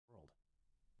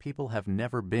People have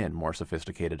never been more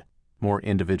sophisticated, more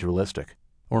individualistic,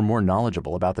 or more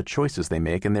knowledgeable about the choices they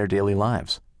make in their daily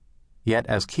lives. Yet,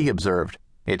 as Key observed,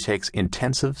 it takes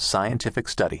intensive scientific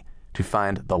study to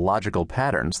find the logical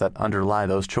patterns that underlie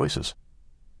those choices.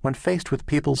 When faced with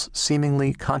people's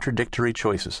seemingly contradictory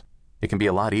choices, it can be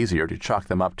a lot easier to chalk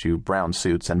them up to brown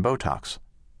suits and Botox.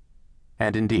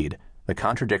 And indeed, the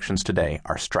contradictions today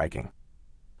are striking.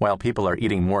 While people are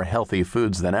eating more healthy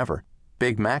foods than ever,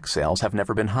 Big Mac sales have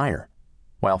never been higher.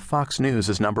 While Fox News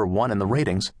is #1 in the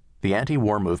ratings, the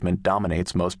anti-war movement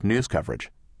dominates most news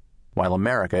coverage. While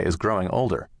America is growing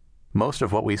older, most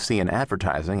of what we see in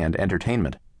advertising and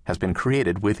entertainment has been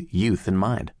created with youth in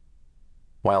mind.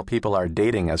 While people are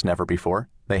dating as never before,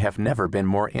 they have never been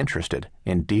more interested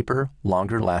in deeper,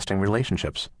 longer-lasting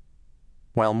relationships.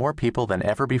 While more people than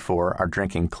ever before are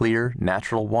drinking clear,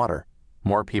 natural water,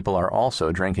 more people are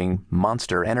also drinking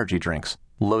Monster energy drinks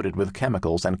loaded with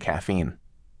chemicals and caffeine.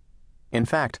 In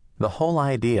fact, the whole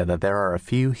idea that there are a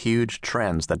few huge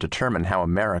trends that determine how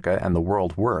America and the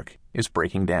world work is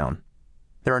breaking down.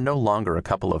 There are no longer a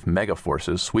couple of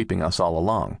megaforces sweeping us all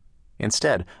along.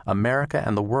 Instead, America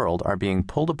and the world are being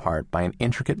pulled apart by an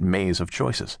intricate maze of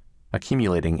choices,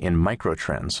 accumulating in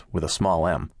microtrends with a small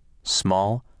m,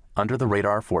 small,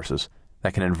 under-the-radar forces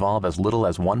that can involve as little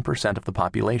as 1% of the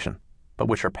population, but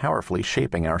which are powerfully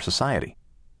shaping our society.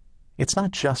 It's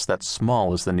not just that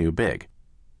small is the new big.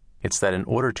 It's that in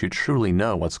order to truly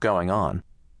know what's going on,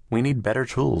 we need better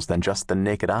tools than just the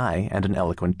naked eye and an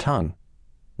eloquent tongue.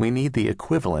 We need the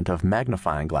equivalent of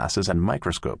magnifying glasses and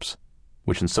microscopes,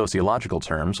 which in sociological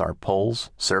terms are polls,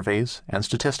 surveys, and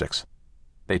statistics.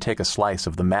 They take a slice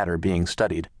of the matter being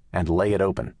studied and lay it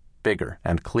open, bigger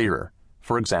and clearer,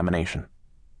 for examination.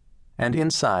 And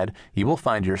inside, you will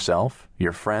find yourself,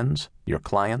 your friends, your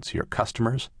clients, your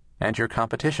customers, and your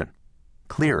competition,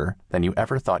 clearer than you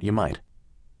ever thought you might.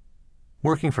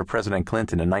 Working for President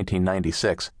Clinton in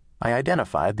 1996, I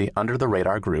identified the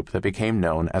under-the-radar group that became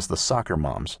known as the soccer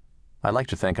moms. I like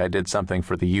to think I did something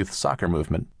for the youth soccer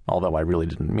movement, although I really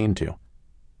didn't mean to.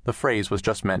 The phrase was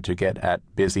just meant to get at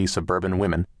busy suburban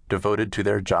women devoted to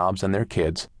their jobs and their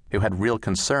kids who had real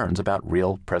concerns about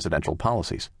real presidential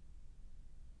policies.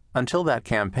 Until that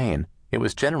campaign, it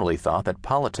was generally thought that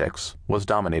politics was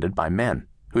dominated by men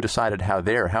who decided how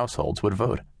their households would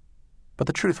vote. But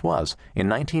the truth was, in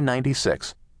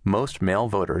 1996, most male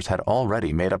voters had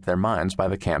already made up their minds by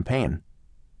the campaign.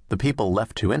 The people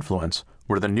left to influence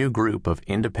were the new group of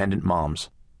independent moms,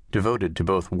 devoted to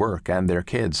both work and their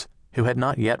kids, who had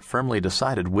not yet firmly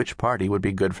decided which party would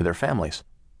be good for their families.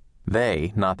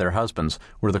 They, not their husbands,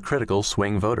 were the critical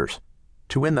swing voters.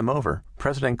 To win them over,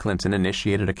 President Clinton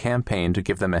initiated a campaign to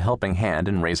give them a helping hand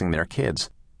in raising their kids.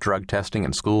 Drug testing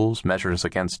in schools, measures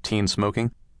against teen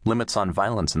smoking, limits on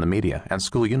violence in the media, and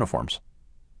school uniforms.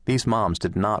 These moms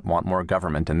did not want more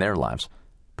government in their lives,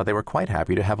 but they were quite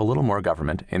happy to have a little more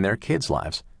government in their kids'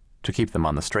 lives, to keep them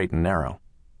on the straight and narrow.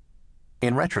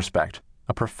 In retrospect,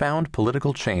 a profound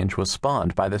political change was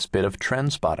spawned by this bit of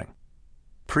trend spotting.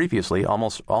 Previously,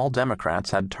 almost all Democrats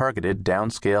had targeted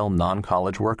downscale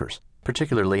non-college workers,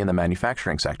 particularly in the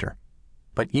manufacturing sector.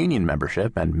 But union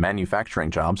membership and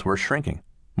manufacturing jobs were shrinking.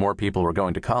 More people were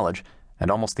going to college, and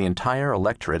almost the entire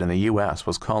electorate in the U.S.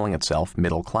 was calling itself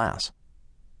middle class.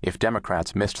 If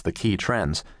Democrats missed the key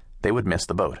trends, they would miss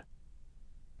the boat.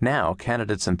 Now,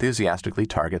 candidates enthusiastically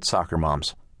target soccer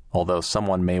moms, although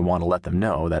someone may want to let them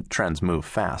know that trends move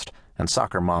fast, and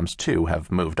soccer moms too have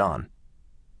moved on.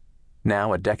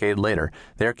 Now, a decade later,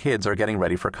 their kids are getting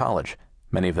ready for college.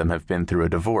 Many of them have been through a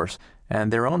divorce,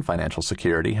 and their own financial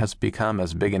security has become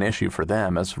as big an issue for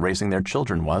them as raising their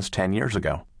children was 10 years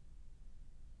ago.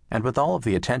 And with all of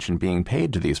the attention being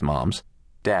paid to these moms,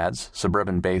 dads,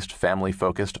 suburban-based,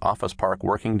 family-focused, office park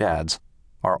working dads,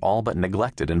 are all but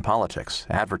neglected in politics,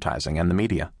 advertising, and the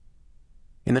media.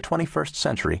 In the 21st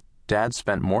century, dads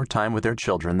spent more time with their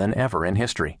children than ever in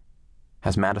history.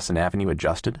 Has Madison Avenue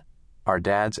adjusted? Are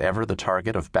dads ever the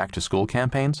target of back-to-school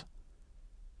campaigns?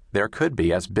 There could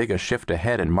be as big a shift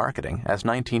ahead in marketing as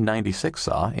 1996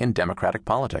 saw in Democratic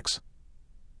politics.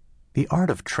 The art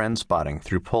of trend spotting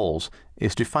through polls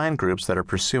is to find groups that are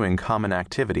pursuing common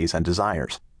activities and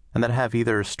desires, and that have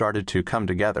either started to come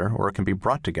together or can be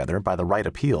brought together by the right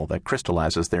appeal that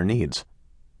crystallizes their needs.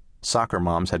 Soccer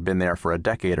moms had been there for a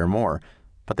decade or more,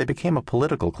 but they became a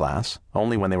political class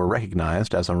only when they were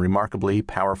recognized as a remarkably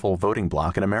powerful voting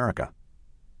bloc in America.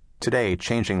 Today,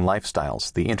 changing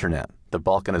lifestyles, the internet, the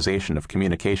balkanization of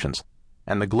communications,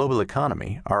 and the global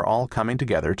economy are all coming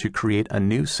together to create a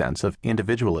new sense of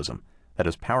individualism that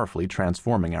is powerfully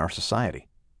transforming our society.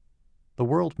 The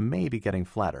world may be getting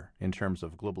flatter in terms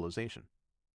of globalization.